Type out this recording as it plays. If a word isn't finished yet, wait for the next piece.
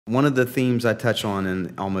one of the themes I touch on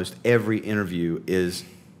in almost every interview is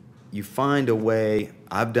you find a way,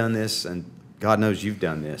 I've done this, and God knows you've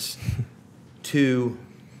done this, you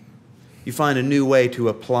find a new way to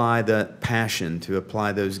apply the passion, to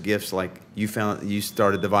apply those gifts like you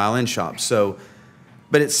started the Violin Shop. So,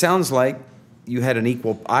 but it sounds like you had an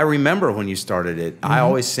equal, I remember when you started it, I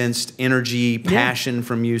always sensed energy, passion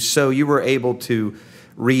from you, so you were able to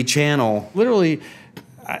rechannel. Literally,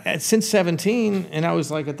 since 17, and I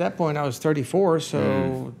was like, at that point, I was 34,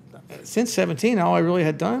 so since 17, all I really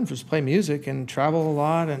had done was play music and travel a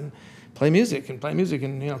lot and play music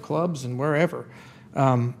in clubs and wherever.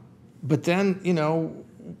 But then,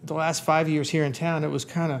 the last 5 years here in town, it was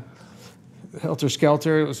kind of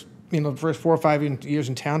helter-skelter. It was, the first 4 or 5 years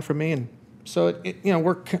in town for me, and so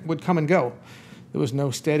work would come and go. There was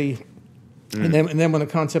no steady. And then when the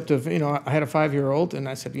concept of, I had a 5-year-old, and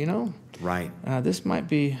I said, right, this might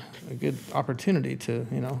be a good opportunity to,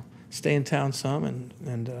 stay in town some, and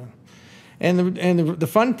the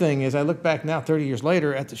fun thing is, I look back now, 30 years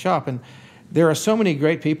later, at the shop, and there are so many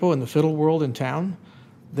great people in the fiddle world in town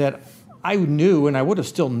that I knew, and I would have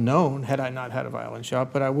still known had I not had a violin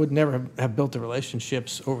shop, but I would never have built the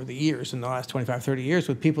relationships over the years, in the last 25, 30 years,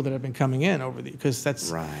 with people that have been coming in because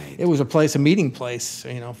that's, right. It was a meeting place,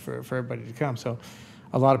 for everybody to come. So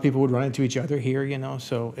a lot of people would run into each other here,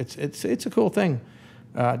 so it's a cool thing.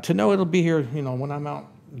 To know it'll be here, when I'm out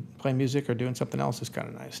playing music or doing something else is kind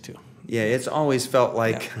of nice too. Yeah, it's always felt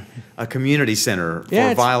like a community center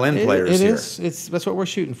for violin players here. That's what we're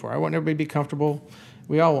shooting for. I want everybody to be comfortable.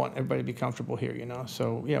 We all want everybody to be comfortable here,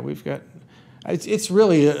 So yeah, we've got. It's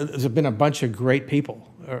really there's been a bunch of great people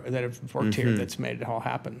that have worked here that's made it all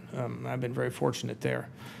happen. I've been very fortunate there,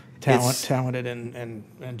 talented and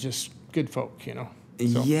just good folk,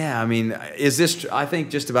 So. Yeah, I mean, I think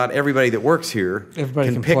just about everybody that works here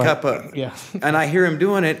can pick up and I hear him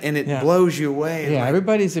doing it, and it blows you away. Yeah,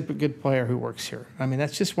 everybody's a good player who works here. I mean,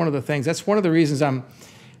 that's just one of the things. That's one of the reasons I've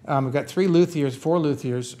got 4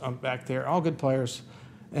 luthiers back there, all good players,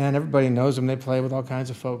 and everybody knows them. They play with all kinds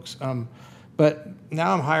of folks. But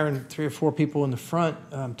now I'm hiring 3 or 4 people in the front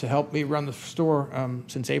to help me run the store.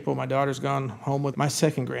 Since April, my daughter's gone home with my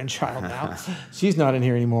second grandchild now. She's not in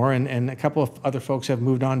here anymore, and a couple of other folks have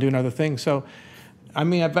moved on doing other things. So, I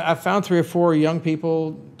mean, I've found 3 or 4 young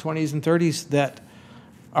people, 20s and 30s, that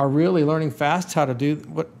are really learning fast how to do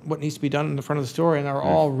what needs to be done in the front of the store, and are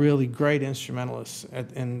all really great instrumentalists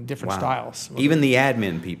in different styles. Even the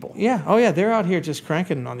admin people. Yeah. Oh, yeah. They're out here just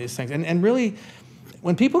cranking on these things. And really,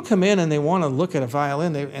 when people come in and they want to look at a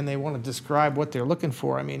violin and they want to describe what they're looking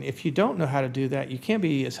for, I mean, if you don't know how to do that, you can't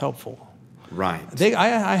be as helpful. Right.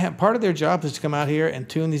 I have part of their job is to come out here and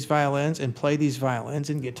tune these violins and play these violins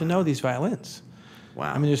and get to know these violins.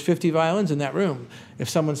 Wow. I mean, there's 50 violins in that room. If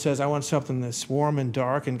someone says, I want something that's warm and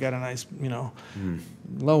dark and got a nice,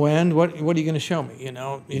 low end, what are you going to show me?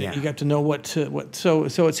 You got to know so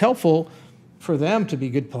it's helpful for them to be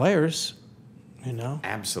good players,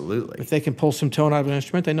 Absolutely. If they can pull some tone out of an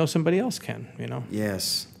instrument, they know somebody else can,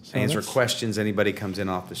 Yes. So answer questions anybody comes in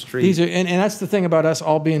off the street. And that's the thing about us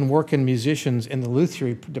all being working musicians in the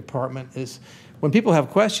lutherie department is when people have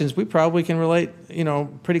questions, we probably can relate,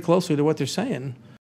 pretty closely to what they're saying.